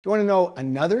Do you want to know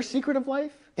another secret of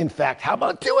life? In fact, how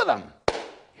about two of them?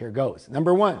 Here goes.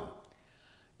 Number one,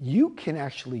 you can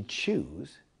actually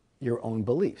choose your own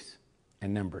beliefs.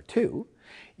 And number two,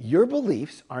 your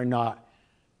beliefs are not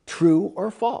true or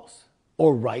false,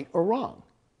 or right or wrong,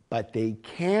 but they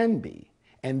can be,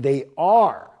 and they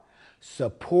are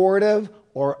supportive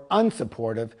or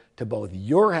unsupportive to both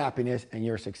your happiness and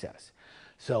your success.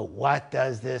 So what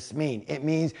does this mean? It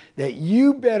means that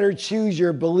you better choose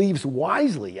your beliefs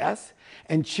wisely, yes?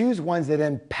 And choose ones that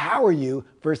empower you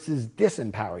versus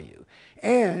disempower you.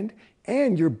 And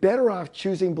you're better off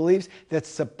choosing beliefs that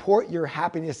support your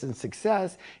happiness and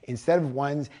success instead of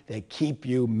ones that keep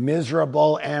you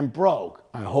miserable and broke.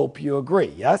 I hope you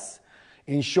agree, yes?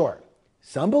 In short,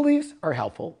 some beliefs are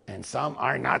helpful and some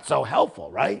are not so helpful,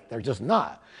 right? They're just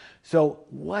not. So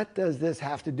what does this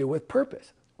have to do with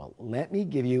purpose? Well, let me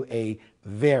give you a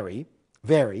very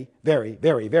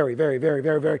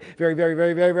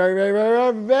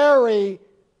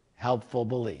helpful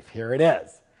belief. Here it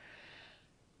is.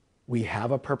 We have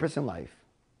a purpose in life,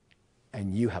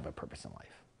 and you have a purpose in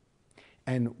life.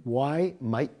 And why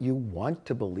might you want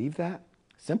to believe that?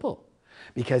 Simple.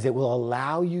 Because it will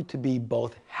allow you to be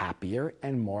both happier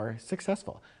and more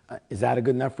successful. Is that a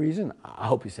good enough reason? I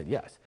hope you said yes.